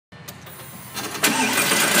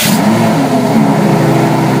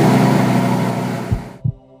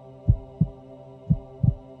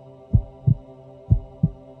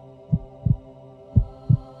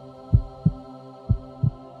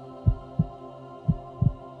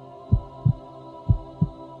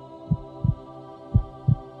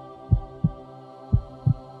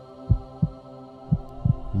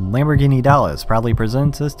Lamborghini Dallas proudly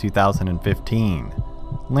presents this 2015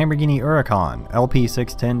 Lamborghini Huracan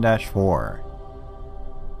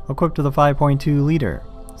LP610-4. Equipped with a 5.2-liter,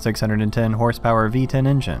 610 horsepower V10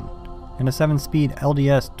 engine and a 7-speed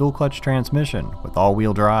LDS dual-clutch transmission with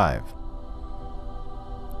all-wheel drive.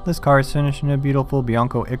 This car is finished in a beautiful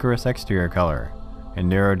Bianco Icarus exterior color and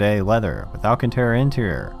Nero Ade leather with alcantara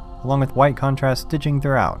interior, along with white contrast stitching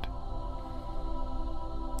throughout.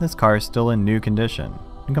 This car is still in new condition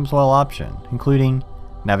and comes well optioned, including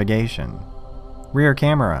navigation, rear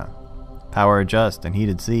camera, power adjust and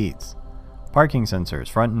heated seats, parking sensors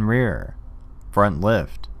front and rear, front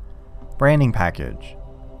lift, branding package,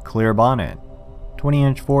 clear bonnet,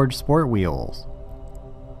 20-inch forged sport wheels,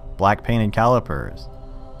 black painted calipers,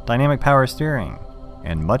 dynamic power steering,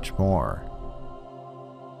 and much more.